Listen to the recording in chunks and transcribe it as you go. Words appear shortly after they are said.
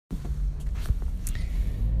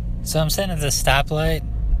So I'm sitting at this stoplight,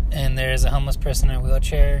 and there's a homeless person in a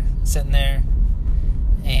wheelchair sitting there,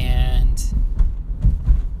 and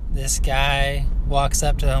this guy walks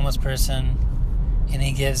up to the homeless person, and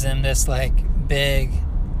he gives him this, like, big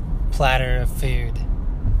platter of food,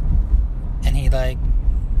 and he, like,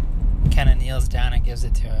 kind of kneels down and gives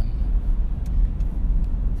it to him.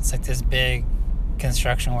 It's like this big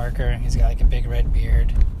construction worker. He's got, like, a big red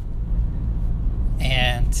beard,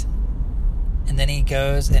 and then he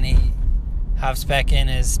goes and he hops back in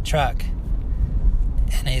his truck,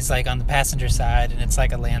 and he's like on the passenger side, and it's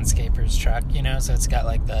like a landscaper's truck, you know, so it's got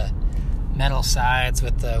like the metal sides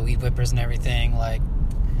with the weed whippers and everything like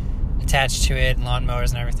attached to it, and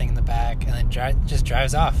lawnmowers and everything in the back, and then just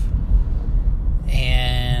drives off.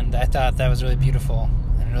 And I thought that was really beautiful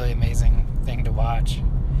and a really amazing thing to watch,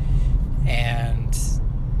 and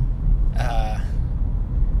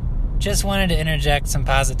just wanted to interject some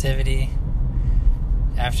positivity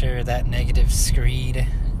after that negative screed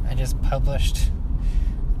I just published.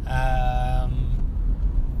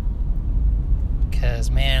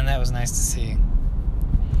 Because, man, that was nice to see.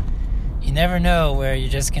 You never know where you're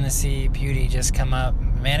just going to see beauty just come up.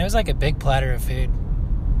 Man, it was like a big platter of food.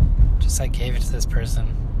 Just like gave it to this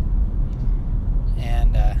person.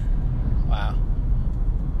 And, wow.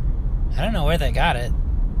 I don't know where they got it.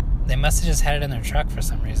 They must have just had it in their truck for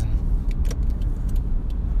some reason.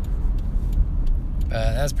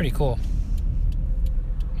 But that was pretty cool.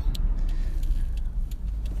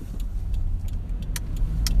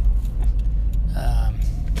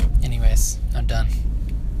 Anyways, I'm done.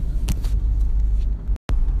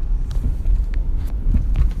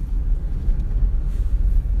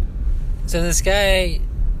 So this guy,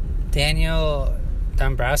 Daniel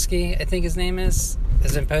Dombrowski, I think his name has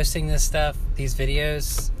been posting this stuff, these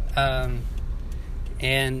videos,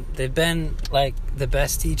 and they've been like the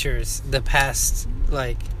best teachers the past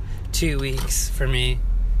like 2 weeks for me.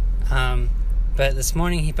 But this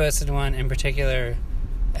morning he posted one in particular,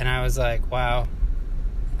 and I was like, wow.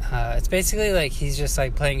 It's basically like he's just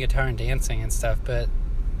like playing guitar and dancing and stuff, but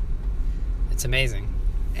it's amazing.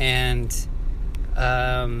 And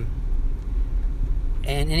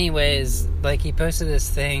anyways, like he posted this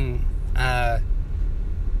thing.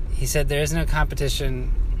 He said, "There is no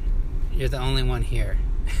competition. You're the only one here."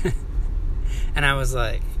 And I was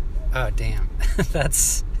like, oh damn,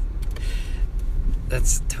 that's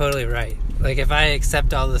totally right. Like if I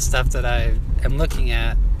accept all the stuff that I am looking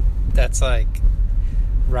at, that's like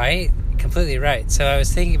right, completely right. So I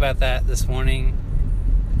was thinking about that this morning,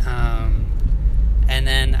 and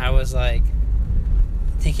then I was like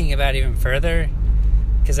thinking about it even further,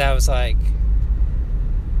 because I was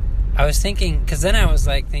thinking, because then I was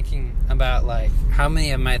like thinking about like how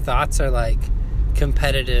many of my thoughts are like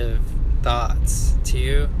competitive thoughts to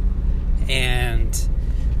you. And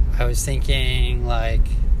I was thinking like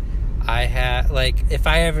if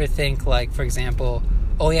I ever think like, for example,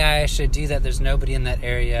 oh yeah, I should do that, there's nobody in that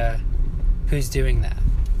area who's doing that.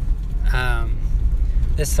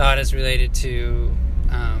 This thought is related to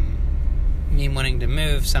me wanting to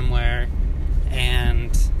move somewhere,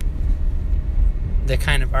 and the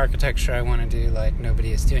kind of architecture I want to do, like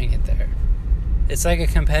nobody is doing it there. It's like a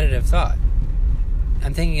competitive thought.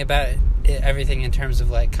 I'm thinking about everything in terms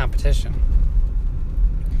of like competition.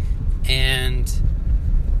 And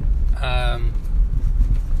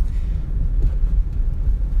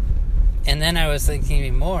then I was thinking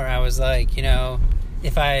even more. I was like, you know,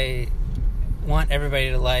 if I want everybody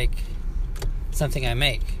to like something I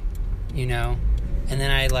make, you know, and then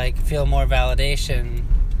I like feel more validation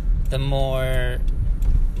the more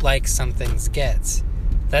like something gets.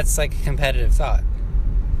 That's like a competitive thought.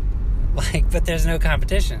 Like, but there's no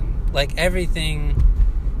competition. Like everything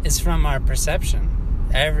is from our perception.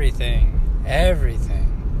 Everything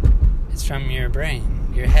is from your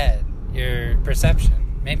brain, your head, your perception,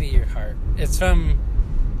 maybe your heart. It's from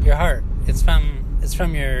your heart. It's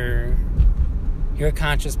from your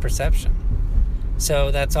conscious perception.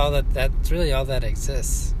 So that's really all that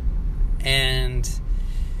exists. And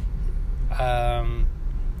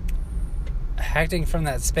acting from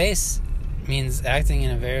that space means acting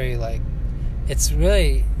in a very like, it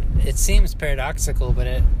seems paradoxical, but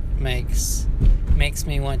it makes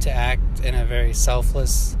me want to act in a very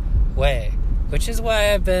selfless way, which is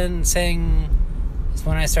why I've been saying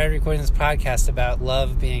when I started recording this podcast about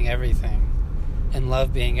love being everything, and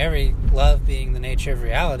love being the nature of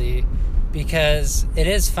reality, because it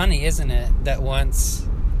is funny, isn't it, that once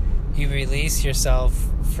you release yourself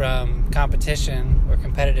from competition or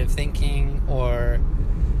competitive thinking or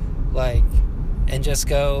like, and just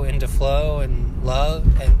go into flow and love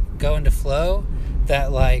and go into flow,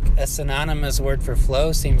 that, like, a synonymous word for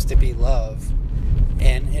flow seems to be love.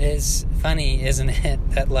 And it is funny, isn't it,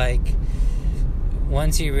 that, like,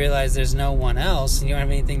 once you realize there's no one else, and you don't have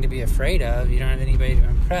anything to be afraid of, you don't have anybody to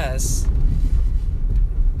impress,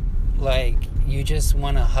 like, you just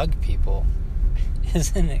want to hug people.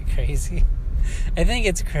 Isn't it crazy? I think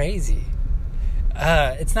it's crazy.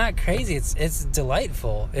 It's not crazy. It's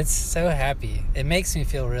delightful. It's so happy. It makes me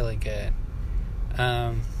feel really good.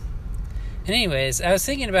 Anyways, I was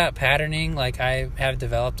thinking about patterning like I have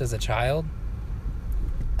developed as a child.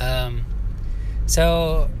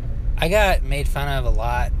 So I got made fun of a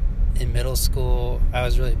lot in middle school. I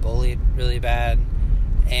was really bullied really bad.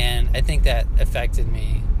 And I think that affected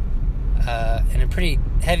me in a pretty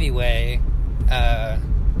heavy way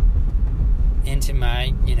into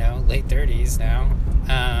my, late 30s now.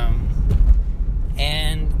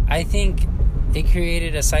 And I think it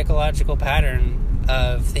created a psychological pattern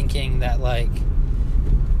of thinking that, like,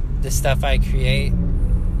 the stuff I create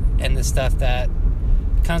and the stuff that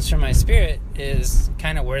comes from my spirit is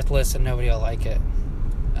kind of worthless and nobody will like it.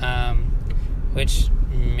 Which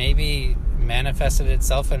maybe manifested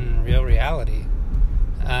itself in real reality.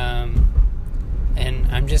 And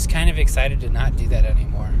I'm just kind of excited to not do that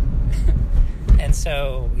anymore. And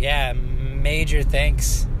so, yeah, major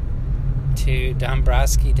thanks to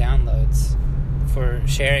Dombrowski Downloads for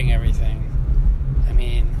sharing everything. I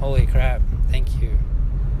mean, holy crap, thank you.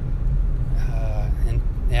 And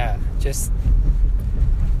yeah, just,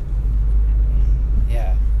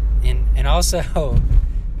 yeah. And also,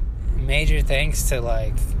 major thanks to,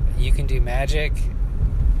 like, You Can Do Magic,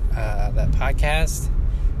 that podcast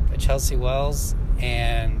by Chelsea Wells,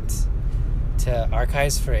 and to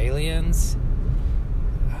Archives for Aliens,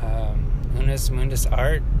 Unus Mundus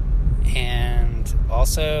Art, and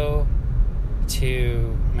also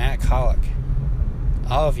to Matt Collick.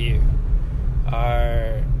 All of you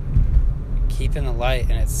are keeping the light,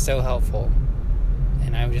 and it's so helpful.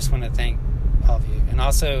 And I just want to thank all of you. And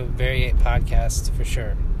also Variate Podcast, for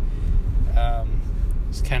sure.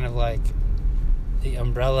 It's kind of like the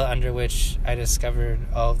umbrella under which I discovered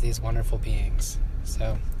all of these wonderful beings.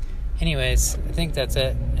 So, anyways, I think that's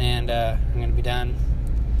it. And I'm going to be done.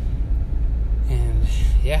 And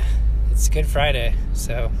yeah, it's Good Friday,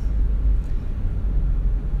 so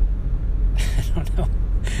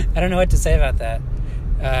I don't know what to say about that.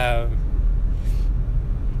 I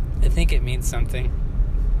think it means something.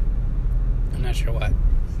 I'm not sure what,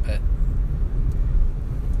 but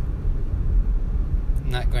I'm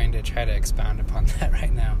not going to try to expound upon that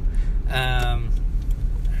right now. Alright,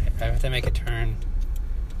 I have to make a turn.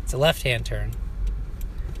 It's a left-hand turn,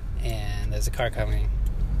 and there's a car coming.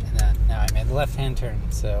 And then now I made the left-hand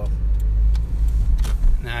turn, so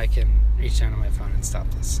now I can reach down on my phone and stop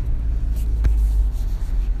this.